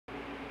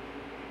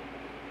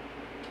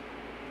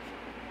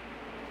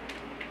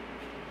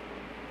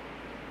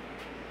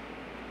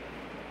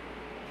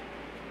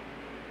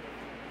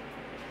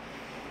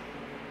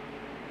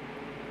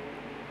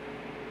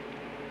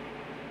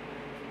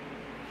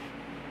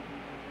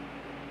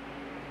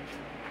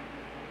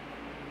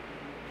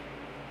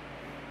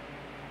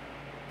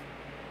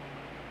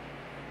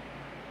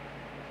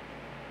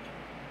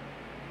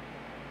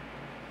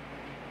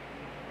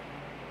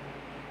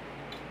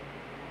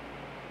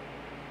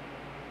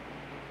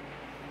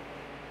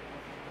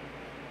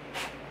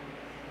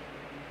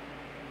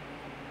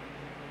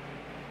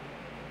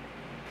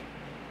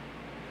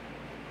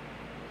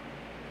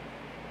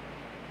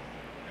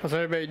How's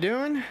everybody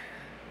doing?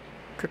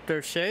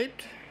 Crypto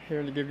Shaped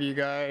here to give you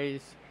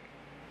guys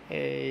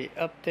a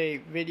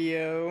update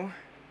video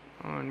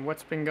on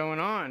what's been going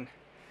on.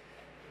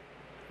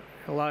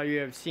 A lot of you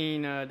have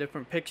seen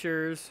different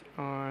pictures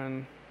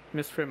on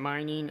Misfits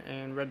Mining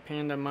and Red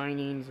Panda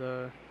Mining's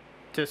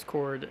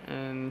Discord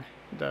and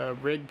the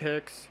rig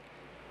pics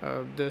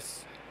of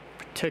this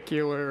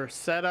particular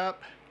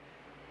setup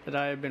that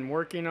I have been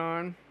working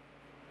on.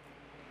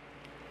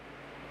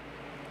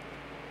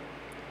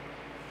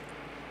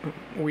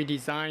 We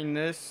designed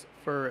this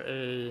for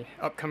a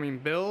upcoming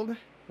build,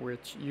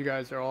 which you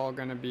guys are all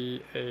going to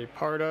be a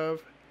part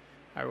of.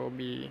 I will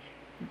be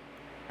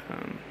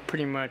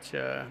pretty much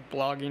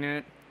blogging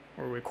it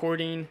or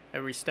recording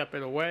every step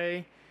of the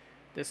way.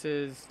 This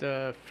is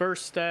the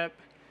first step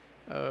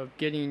of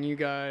getting you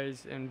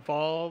guys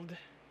involved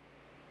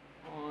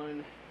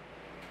on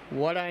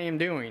what I am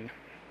doing.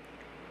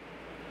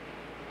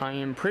 I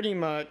am pretty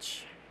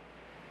much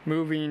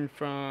moving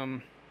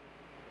from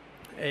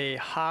a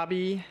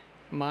hobby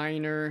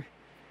miner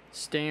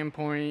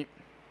standpoint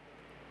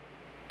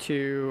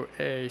to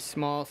a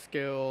small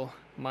scale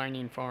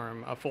mining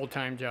farm, a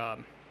full-time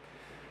job.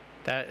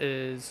 That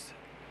is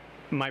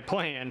my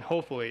plan,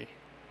 hopefully.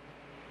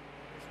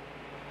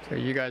 So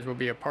you guys will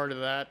be a part of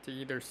that, to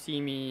either see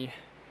me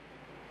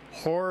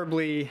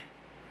horribly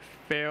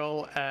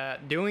fail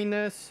at doing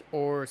this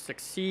or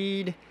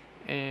succeed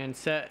and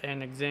set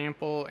an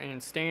example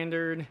and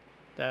standard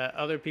that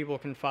other people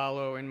can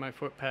follow in my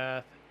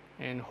footpath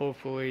and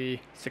hopefully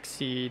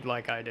succeed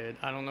like I did.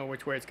 I don't know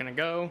which way it's gonna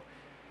go.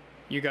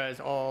 You guys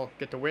all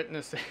get to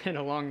witness it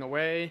along the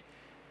way.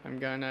 I'm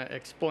gonna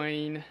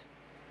explain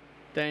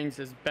things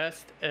as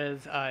best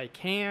as I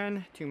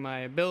can to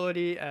my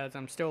ability, as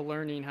I'm still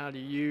learning how to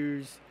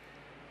use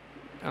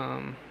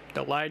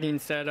the lighting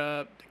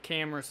setup, the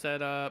camera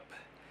setup,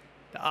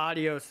 the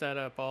audio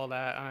setup, all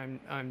that.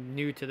 I'm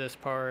new to this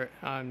part.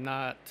 I'm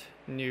not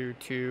new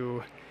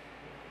to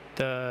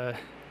the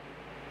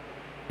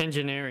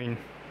engineering.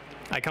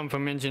 I come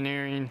from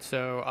engineering,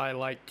 so I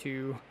like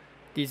to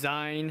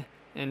design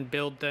and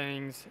build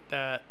things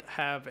that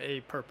have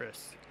a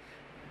purpose.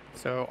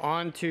 So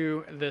on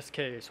to this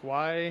case.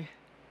 Why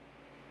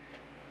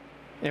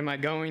am I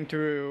going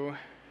through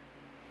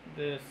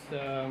this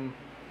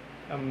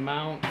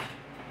amount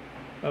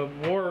of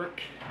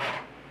work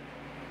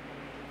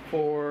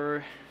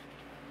for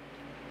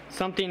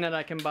something that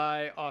I can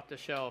buy off the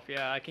shelf?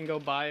 Yeah, I can go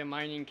buy a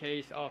mining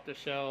case off the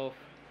shelf,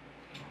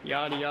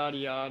 yada yada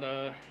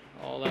yada,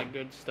 all that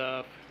good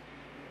stuff.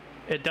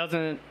 It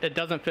doesn't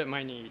fit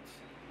my needs.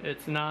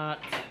 It's not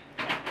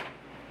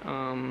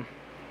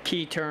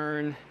key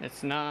turn,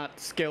 it's not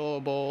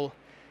scalable,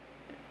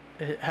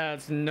 it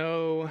has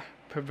no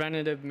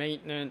preventative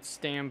maintenance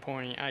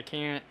standpoint. I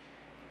can't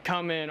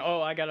come in,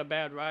 oh, I got a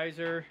bad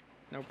riser,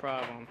 no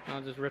problem,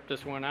 I'll just rip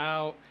this one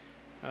out,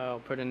 I'll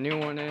put a new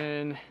one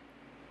in,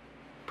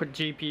 put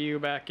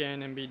GPU back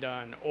in and be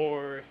done.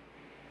 Or,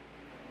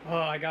 oh,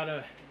 I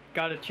gotta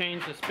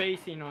change the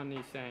spacing on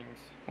these things.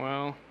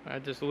 Well, I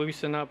just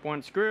loosen up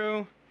one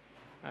screw,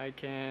 I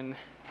can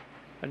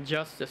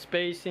adjust the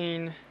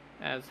spacing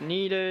as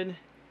needed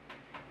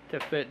to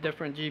fit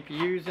different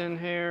GPUs in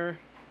here,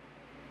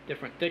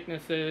 different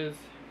thicknesses.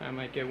 I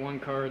might get one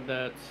card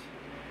that's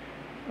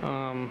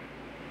a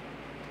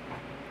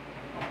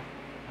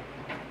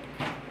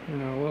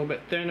little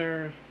bit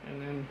thinner,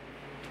 and then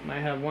might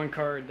have one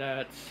card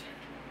that's,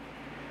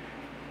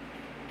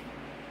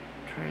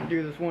 trying to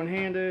do this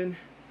one-handed,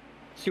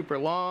 super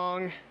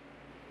long.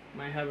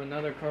 Might have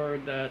another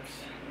card that's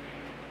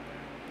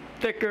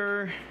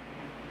thicker.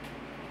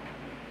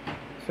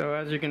 So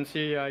as you can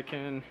see, I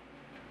can,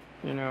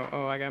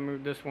 oh, I gotta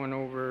move this one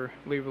over,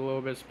 leave a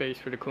little bit of space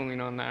for the cooling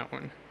on that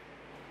one.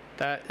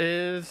 That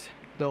is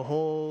the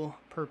whole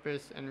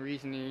purpose and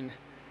reasoning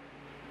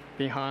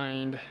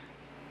behind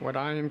what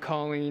I am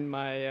calling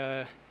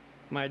my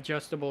my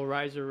adjustable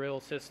riser rail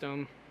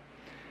system.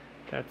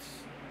 That's,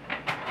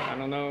 I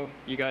don't know,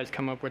 you guys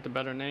come up with a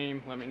better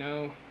name, let me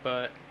know,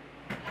 but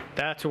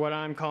that's what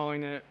I'm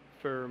calling it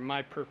for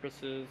my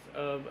purposes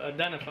of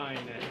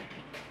identifying it.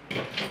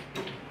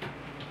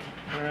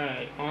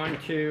 Alright, on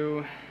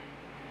to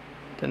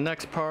the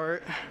next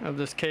part of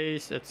this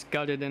case. It's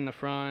gutted in the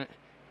front.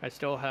 I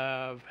still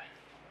have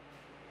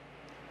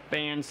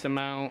bands to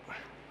mount.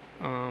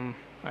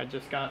 I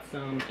just got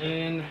some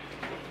in.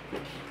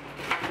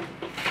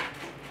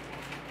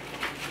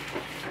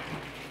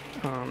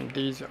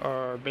 These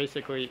are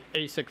basically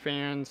ASIC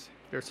fans.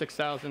 They're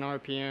 6,000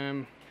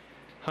 RPM,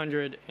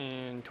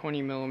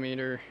 120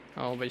 millimeter.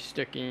 I'll be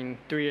sticking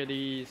 3 of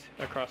these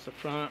across the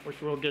front,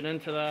 which we'll get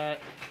into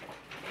that,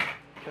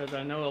 because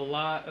I know a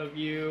lot of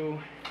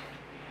you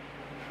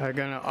are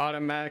gonna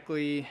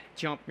automatically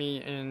jump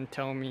me and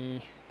tell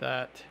me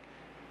that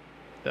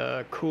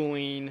the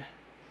cooling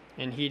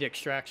and heat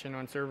extraction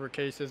on server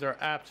cases are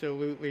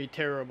absolutely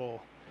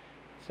terrible.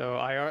 So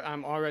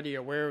I'm already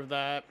aware of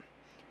that.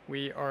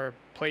 We are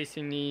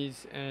placing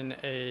these in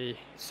a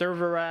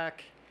server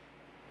rack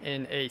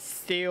in a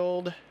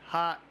sealed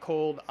hot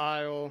cold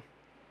aisle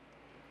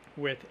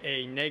with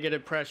a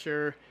negative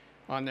pressure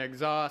on the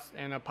exhaust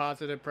and a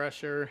positive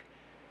pressure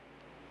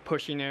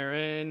pushing air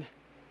in,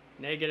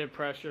 negative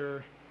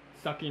pressure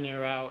sucking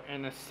air out,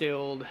 and a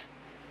sealed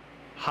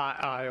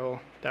hot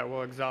aisle that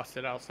will exhaust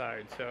it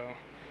outside. So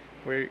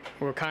we're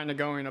kind of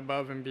going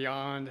above and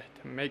beyond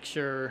to make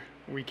sure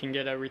we can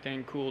get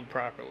everything cooled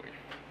properly.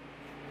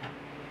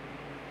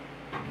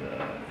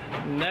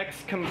 The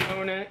next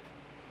component,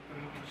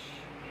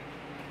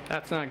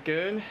 that's not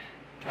good,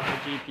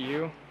 got the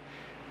GPU.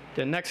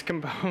 The next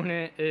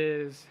component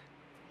is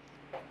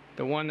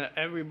the one that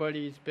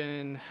everybody's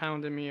been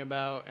hounding me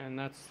about, and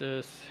that's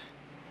this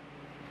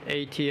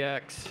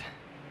ATX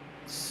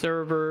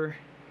server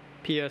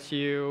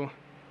PSU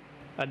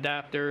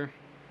adapter,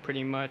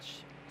 pretty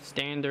much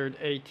standard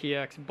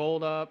ATX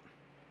bolt up,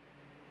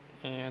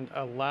 and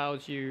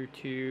allows you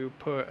to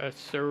put a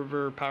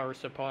server power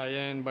supply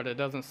in, but it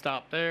doesn't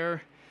stop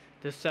there.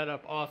 This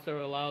setup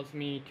also allows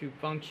me to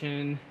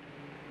function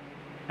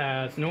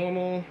as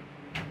normal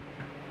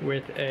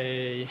with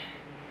a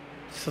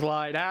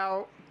slide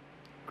out,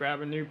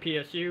 grab a new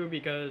PSU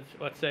because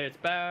let's say it's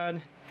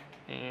bad,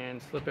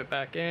 and slip it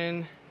back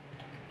in,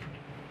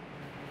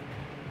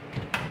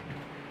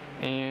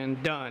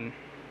 and done.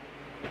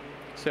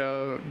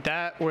 So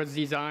that was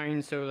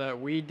designed so that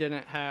we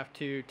didn't have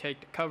to take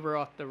the cover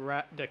off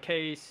the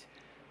case,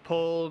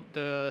 pull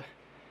the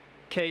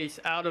case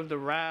out of the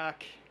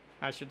rack,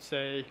 I should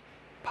say,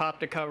 pop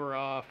the cover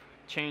off,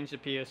 change the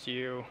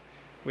PSU.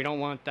 We don't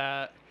want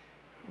that.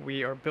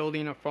 We are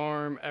building a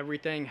farm.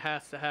 Everything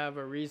has to have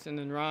a reason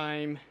and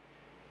rhyme,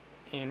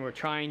 and we're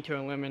trying to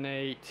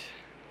eliminate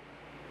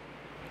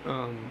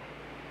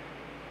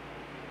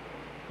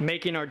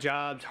making our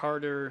jobs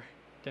harder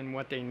than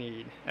what they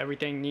need.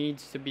 Everything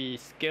needs to be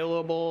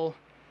scalable.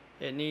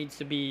 It needs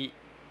to be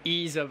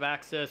ease of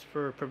access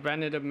for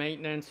preventative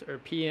maintenance or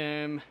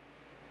PM,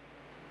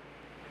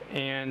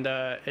 and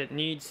it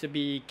needs to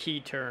be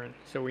key turn.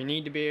 So we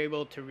need to be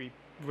able to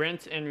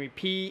rinse and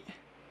repeat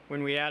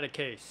when we add a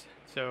case.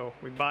 So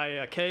we buy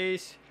a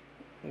case,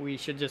 we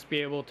should just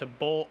be able to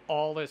bolt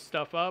all this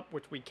stuff up,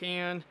 which we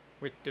can,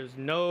 there's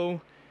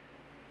no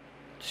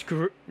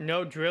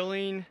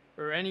drilling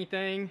or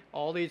anything.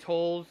 All these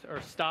holes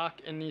are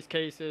stock in these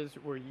cases.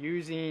 We're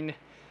using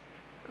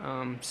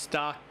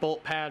stock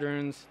bolt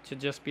patterns to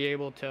just be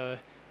able to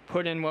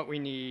put in what we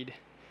need,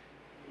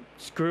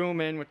 screw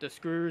them in with the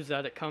screws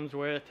that it comes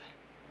with,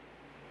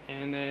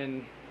 and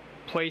then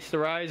place the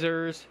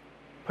risers,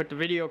 put the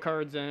video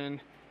cards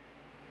in,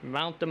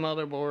 mount the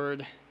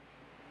motherboard,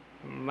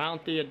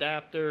 mount the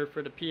adapter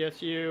for the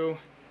PSU,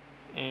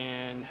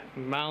 and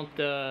mount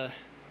the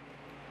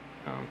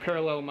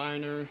parallel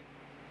miner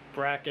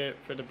bracket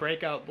for the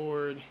breakout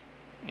board,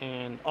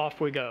 and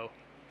off we go.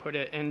 Put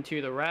it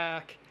into the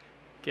rack,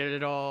 get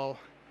it all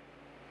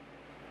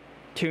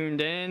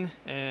tuned in,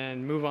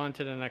 and move on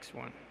to the next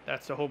one.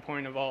 That's the whole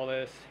point of all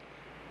this.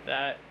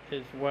 That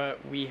is what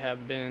we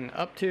have been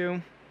up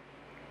to.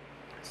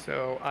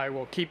 So I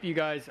will keep you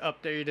guys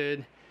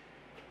updated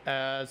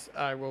as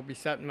I will be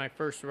setting my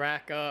first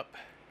rack up.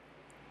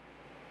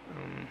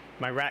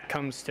 My rack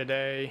comes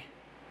today,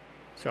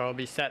 so I'll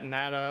be setting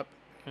that up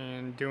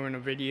and doing a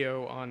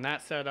video on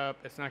that setup.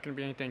 It's not going to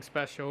be anything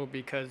special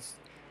because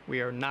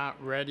we are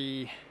not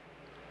ready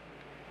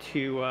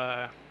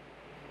to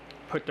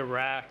put the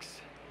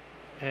racks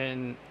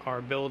in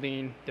our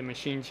building, the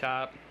machine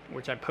shop,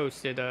 which I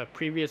posted a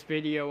previous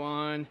video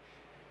on,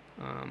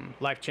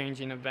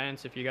 life-changing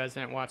events. If you guys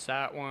didn't watch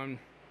that one,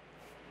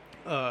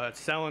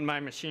 selling my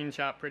machine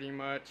shop pretty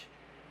much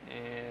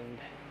and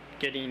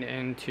getting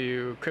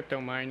into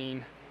crypto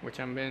mining, which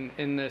I've been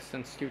in this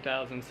since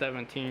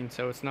 2017,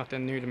 so it's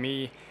nothing new to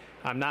me.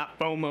 I'm not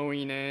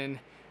FOMOing in.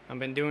 I've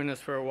been doing this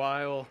for a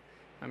while.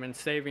 I've been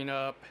saving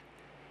up,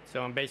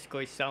 so I'm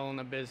basically selling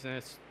a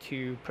business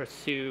to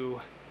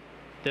pursue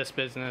this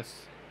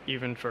business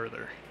even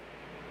further.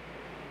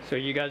 So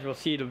you guys will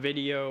see the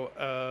video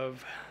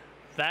of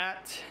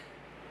that,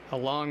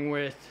 along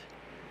with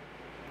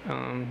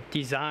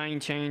design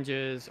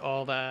changes,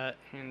 all that,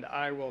 and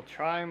I will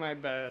try my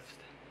best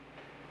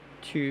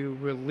to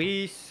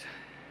release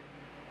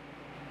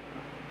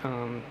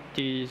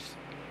these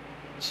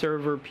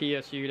server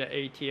PSU to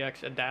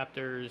ATX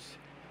adapters.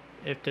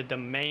 If the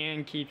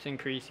demand keeps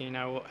increasing,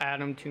 I will add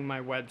them to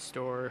my web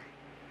store,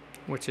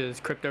 which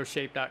is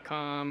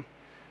cryptoshape.com.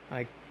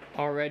 I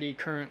already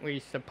currently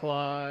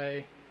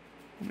supply,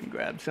 let me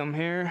grab some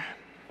here,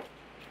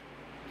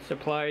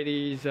 supply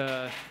these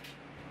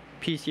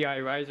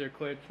PCI riser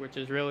clips, which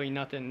is really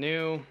nothing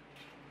new.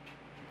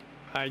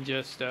 I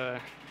just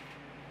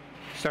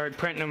started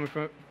printing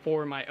them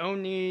for my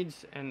own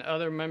needs, and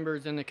other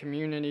members in the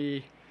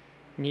community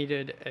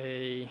needed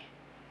a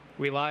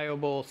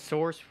reliable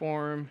source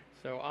form,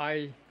 so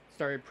I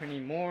started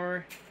printing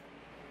more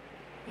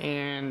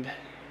and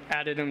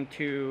added them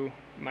to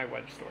my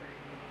web store.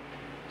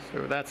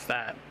 So that's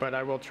that, but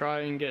I will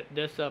try and get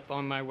this up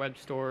on my web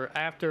store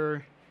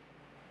after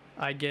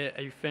I get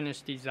a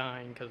finished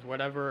design, because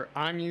whatever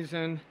I'm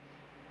using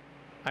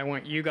I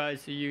want you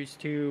guys to use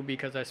too,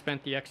 because I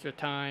spent the extra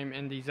time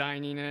in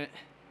designing it,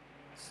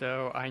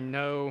 so I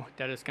know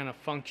that it's gonna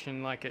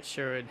function like it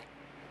should.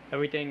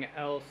 Everything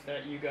else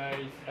that you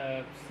guys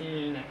have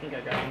seen, I think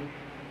I got them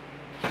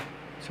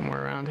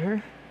somewhere around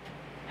here.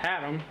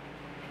 Had them.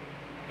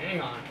 Hang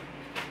on.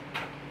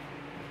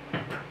 I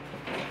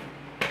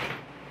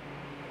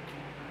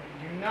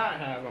do not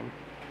have them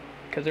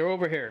because they're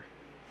over here.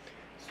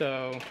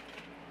 So,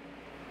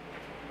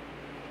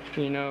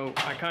 you know,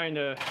 I kind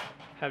of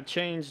have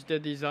changed the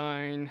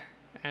design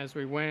as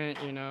we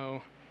went. You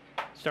know,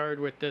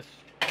 started with this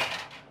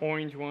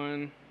orange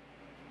one.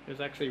 There's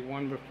actually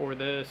one before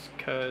this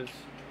because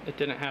it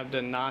didn't have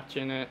the notch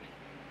in it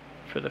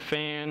for the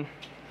fan.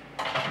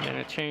 And then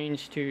it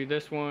changed to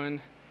this one,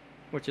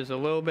 which is a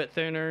little bit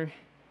thinner.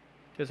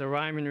 There's a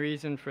rhyme and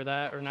reason for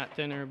that, or not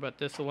thinner, but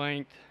this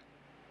length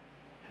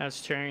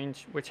has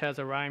changed, which has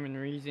a rhyme and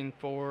reason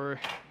for.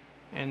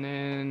 And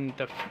then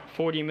the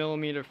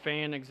 40mm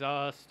fan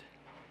exhaust,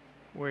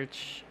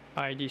 which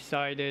I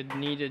decided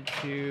needed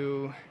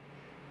to,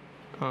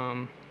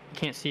 you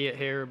can't see it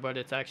here, but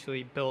it's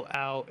actually built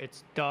out.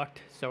 It's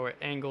duct, so it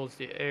angles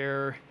the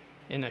air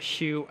in a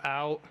chute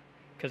out,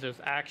 because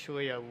there's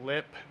actually a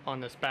lip on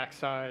this back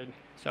side.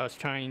 So I was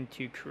trying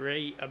to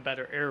create a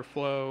better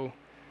airflow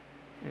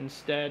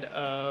instead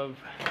of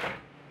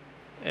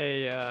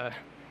a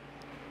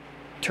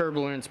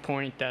turbulence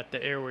point that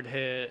the air would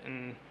hit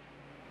and,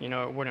 you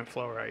know, it wouldn't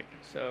flow right.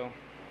 So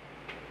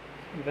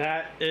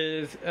that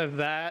is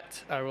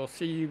that. I will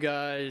see you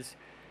guys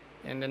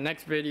in the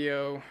next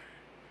video,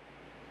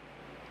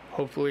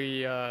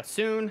 hopefully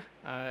soon.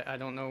 I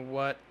don't know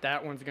what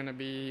that one's gonna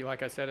be.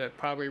 Like I said, it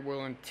probably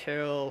will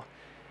until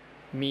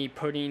me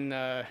putting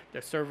the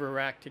server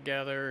rack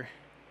together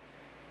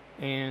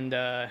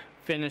and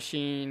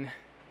finishing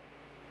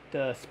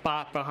the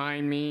spot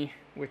behind me,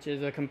 which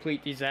is a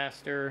complete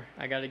disaster.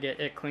 I got to get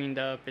it cleaned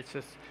up. It's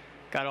just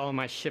got all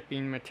my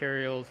shipping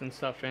materials and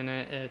stuff in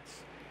it. It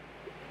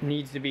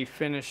needs to be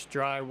finished,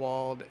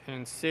 drywalled,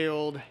 and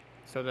sealed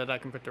so that I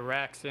can put the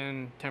racks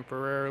in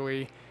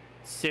temporarily,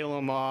 seal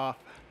them off,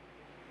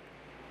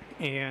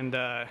 and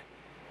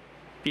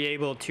be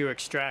able to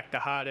extract the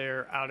hot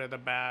air out of the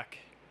back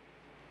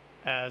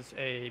as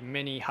a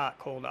mini hot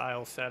cold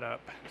aisle setup.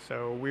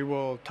 So we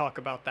will talk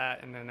about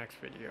that in the next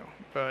video.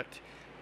 But